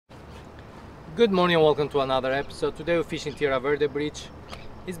Good morning and welcome to another episode. Today we're fishing Tierra Verde Bridge.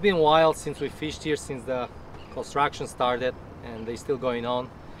 It's been a while since we fished here, since the construction started, and they're still going on.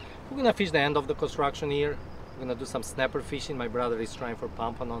 We're gonna fish the end of the construction here. We're gonna do some snapper fishing. My brother is trying for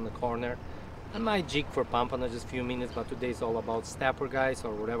Pompano on the corner. I might jig for Pompano just a few minutes, but today is all about snapper, guys,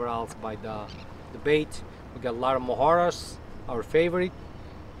 or whatever else by the bait. We got a lot of mojaras, our favorite.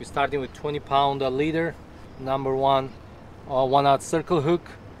 We're starting with 20-pound leader, number one, 1/0 circle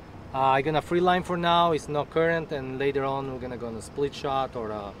hook. I'm gonna free line for now. It's no current, and later on we're gonna go on a split shot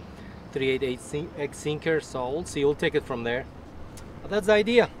or a 3/8 egg sinker, so we'll see. We'll take it from there, but that's the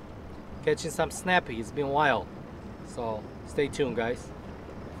idea, catching some snappy. It's been a while, so stay tuned, guys.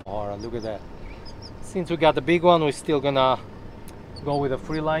 Alright, look at that. Since we got the big one, we're still gonna go with a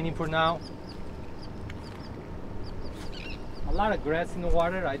free lining for now. A lot of grass in the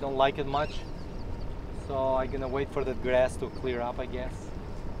water. I don't like it much, so I'm gonna wait for the grass to clear up, I guess,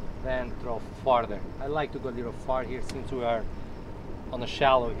 then throw farther. I like to go a little far here since we are on a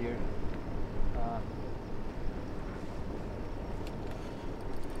shallow here.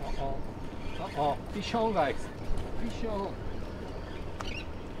 Uh-oh, fish on, guys, fish on.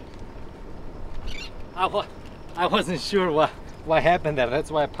 I wasn't sure what happened there,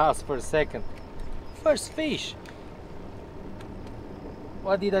 that's why I paused for a second. First fish.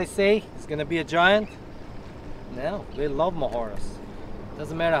 What did I say? It's gonna be a giant? No, they love mojaras.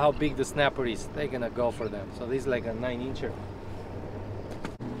 Doesn't matter how big the snapper is, they're gonna go for them. So this is like a 9-incher.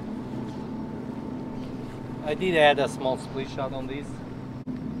 I did add a small split shot on this.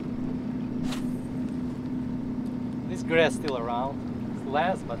 This grass still around. It's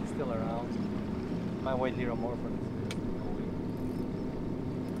less, but it's still around. Might wait a little more for this.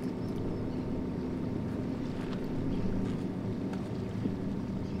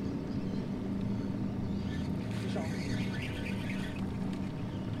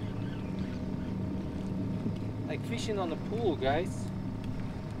 Like fishing on the pool, guys.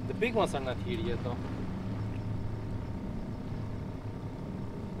 The big ones are not here yet though.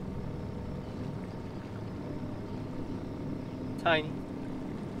 Tiny.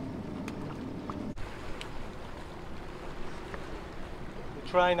 We're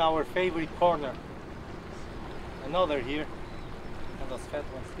trying our favorite corner. I know they're here. And those fat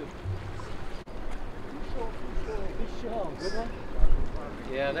ones too. Fish on, good one?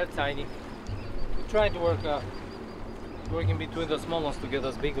 Yeah, they're tiny. We're trying to work in between the small ones to get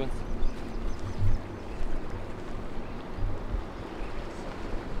those big ones.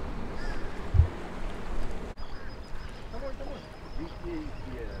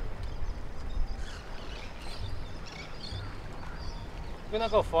 I'm gonna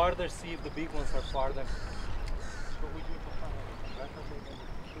go farther, see if the big ones are farther.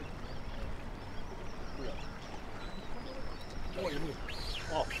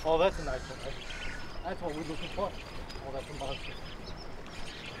 Oh, that's a nice one, right? That's what we're looking for. Oh, that's a monster.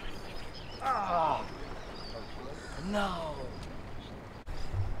 Ah! No!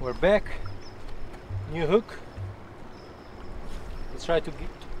 We're back. New hook. Let's try to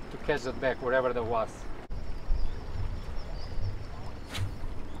catch that back wherever that was.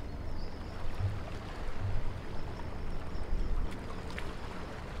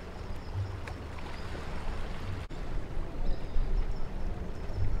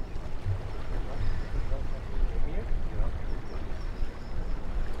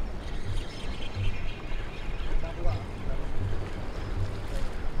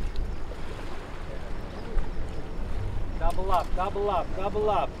 Double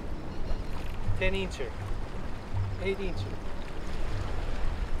up. 10-incher, 8-incher.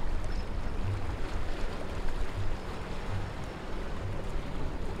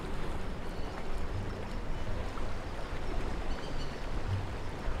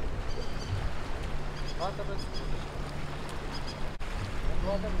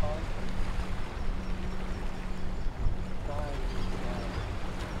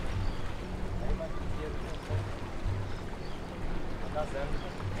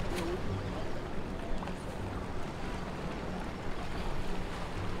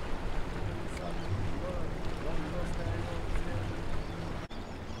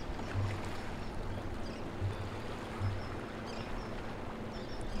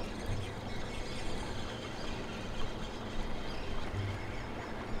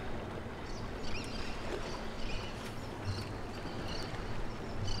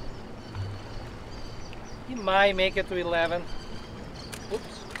 He might make it to 11.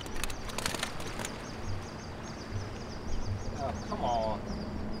 Oops. Oh, come on.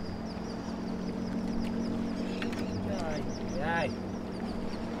 Ay.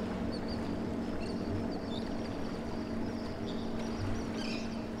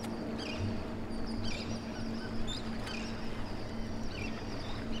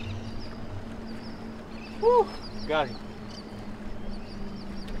 Got him.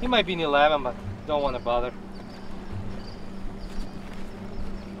 He might be in 11, but don't want to bother.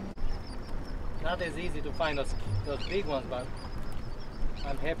 Not as easy to find those big ones, but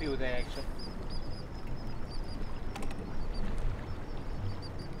I'm happy with the action.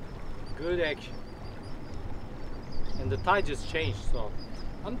 Good action. And the tide just changed, so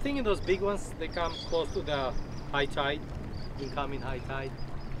I'm thinking those big ones, they come close to the high tide, incoming high tide.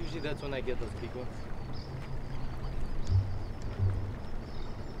 Usually that's when I get those big ones.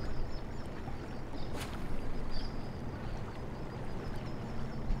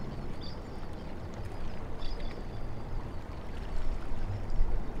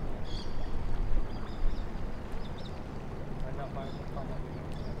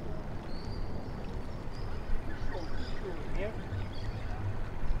 Okay.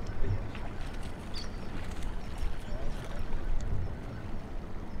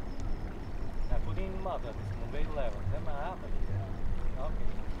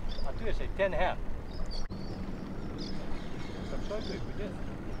 Tu sei 10 half.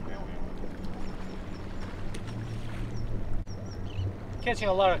 Catching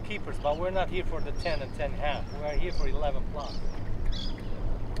a lot of keepers, but we're not here for the 10 and 10 half. We are here for 11 plus.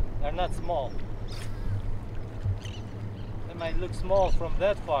 They're not small. They might look small from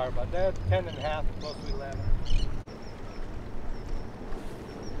that far, but they're 10 and half, close to 11.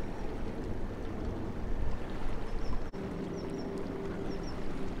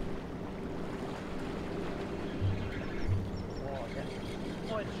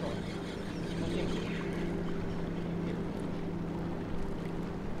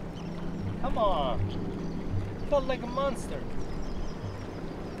 Come on! Felt like a monster.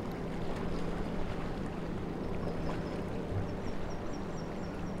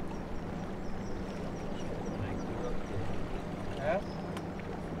 Yeah?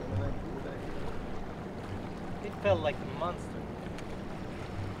 It felt like a monster.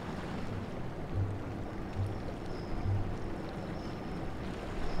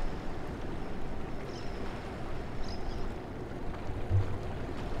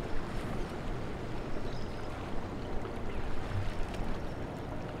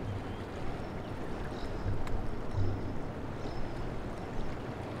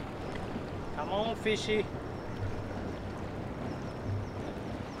 Come on, fishy.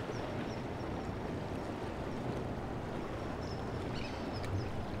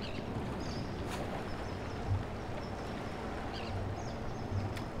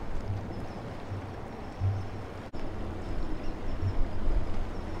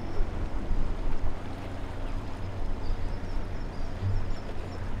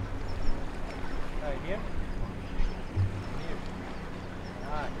 Right here. Here.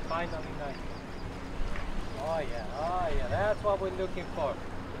 Ah, finally nice. Oh yeah, that's what we're looking for.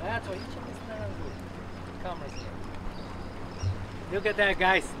 That's what, cameras here. Look at that,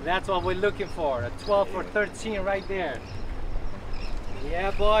 guys, that's what we're looking for. A 12 or 13 right there.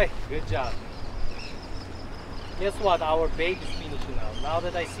 Yeah, boy, good job. Guess what, our bait is finishing now. Now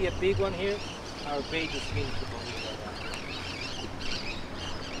that I see a big one here, our bait is finishing.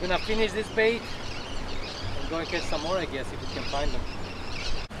 We're gonna finish this bait and go and catch some more, I guess, if we can find them.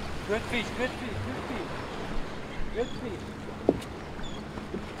 Good fish, good fish, good fish. Good fish.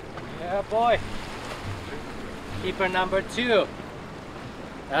 Yeah, boy. Keeper number 2.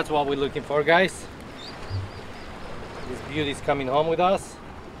 That's what we're looking for, guys. This beauty's coming home with us.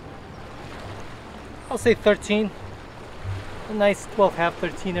 I'll say 13. A nice 12 half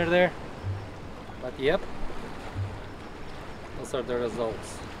 13er there. But yep, those are the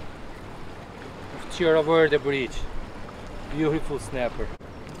results of Tierra Verde Bridge. Beautiful snapper.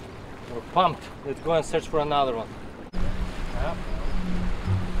 We're pumped. Let's go and search for another one. Yeah.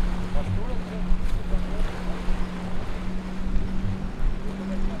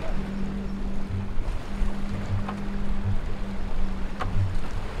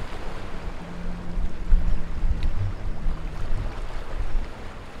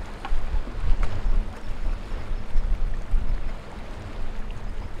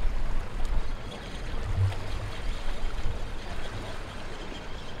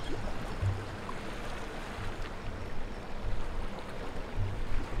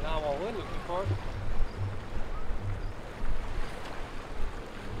 Looking for.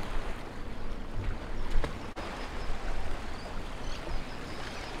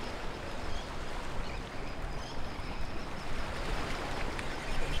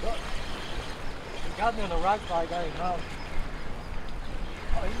 He got me on the rock, so I got him out.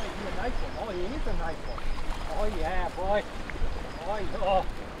 Oh, he might be a nice one. Oh, he is a nice one. Oh yeah, boy. Oh,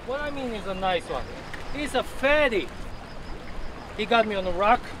 what I mean is a nice one. He's a fatty. He got me on the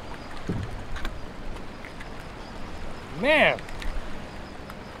rock. Man!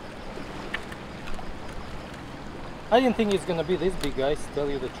 I didn't think it's gonna be this big, guys, to tell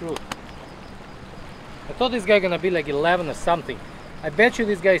you the truth. I thought this guy gonna be like 11 or something. I bet you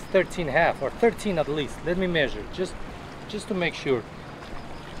this guy is 13.5 or 13 at least. Let me measure, just to make sure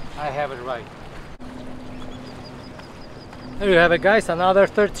I have it right. There you have it, guys, another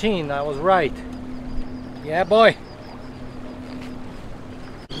 13. I was right. Yeah, boy.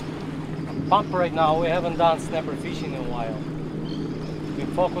 I'm pumped right now. We haven't done snapper fishing in a while.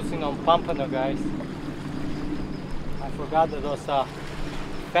 Been focusing on Pompano, guys. I forgot that those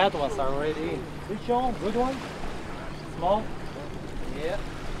fat ones are already in. Which one? Good one? Small? Yeah.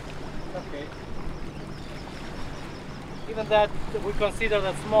 Okay. Even that, we consider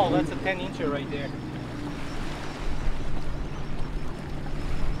that small. That's a 10-incher right there.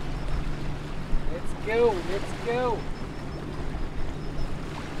 Let's go, let's go.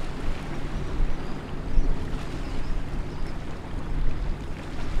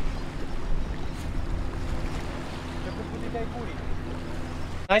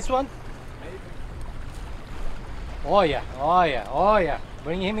 Nice one? Oh yeah, oh yeah, oh yeah.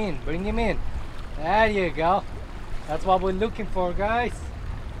 Bring him in, bring him in. There you go. That's what we're looking for, guys.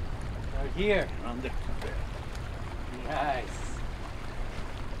 Right here. Nice.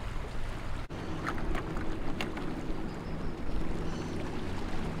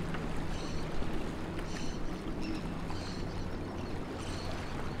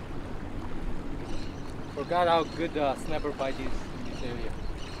 Forgot how good snapper bite is in this area.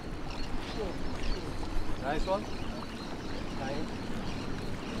 Nice one. Nice.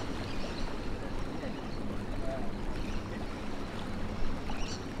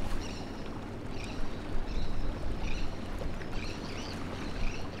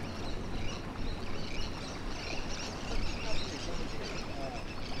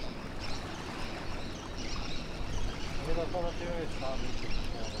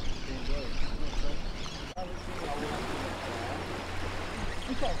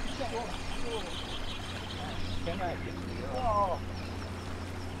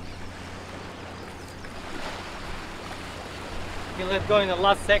 He let go in the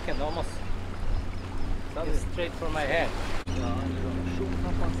last second, almost. That is straight for my head.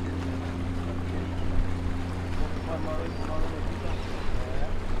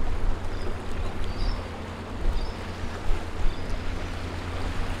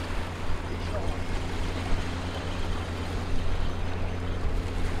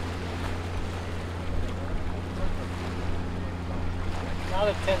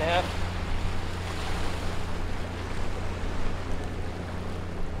 Another 10.5.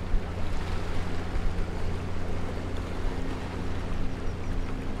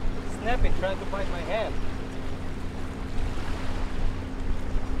 Snapping, trying to bite my hand.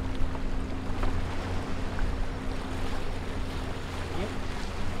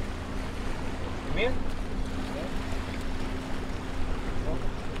 Come here.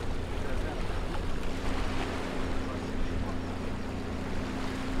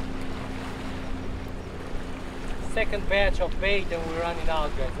 Second batch of bait and we're running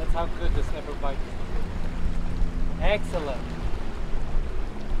out, guys. That's how good the snapper bite is. Excellent.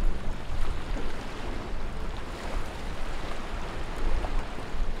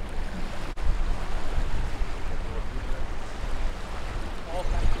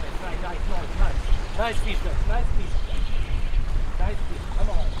 Nice fish, guys. Nice fish. Nice fish. Come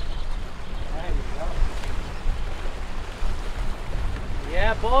on. There you go.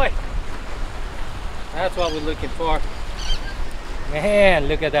 Yeah, boy. That's what we're looking for. Man,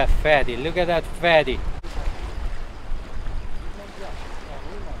 look at that fatty. Look at that fatty. Oh,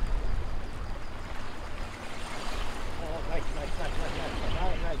 nice.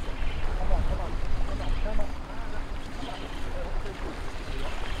 Come on.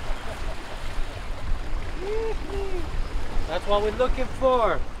 That's what we're looking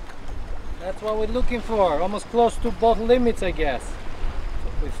for. That's what we're looking for. Almost close to both limits, I guess.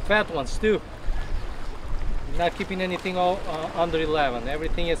 With fat ones too. Not keeping anything under 11.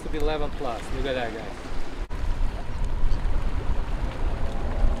 Everything has to be 11 plus. Look at that, guys.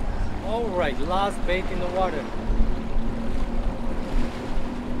 All right, last bait in the water.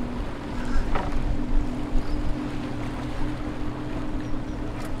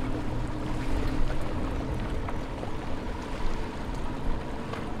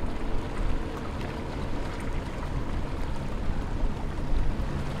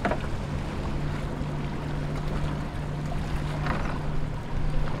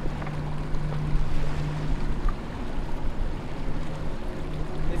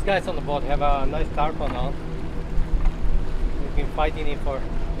 These guys on the boat have a nice tarpon on. We've been fighting it for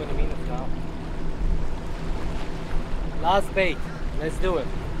 20 minutes now. Last bait, let's do it.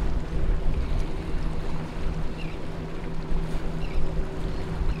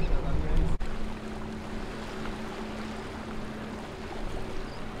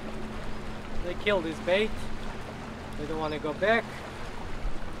 They killed this bait. They don't want to go back.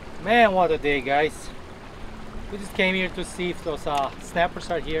 Man, what a day, guys. We just came here to see if those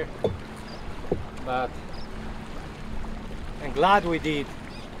snappers are here, but I'm glad we did.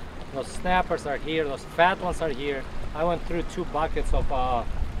 Those snappers are here, those fat ones are here. I went through 2 buckets of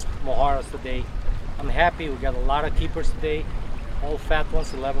mojaras today. I'm happy we got a lot of keepers today, all fat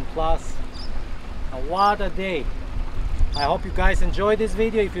ones, 11 plus. And what a day. I hope you guys enjoyed this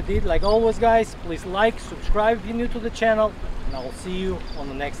video. If you did, like always guys, please like, subscribe if you're new to the channel, and I will see you on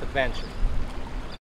the next adventure.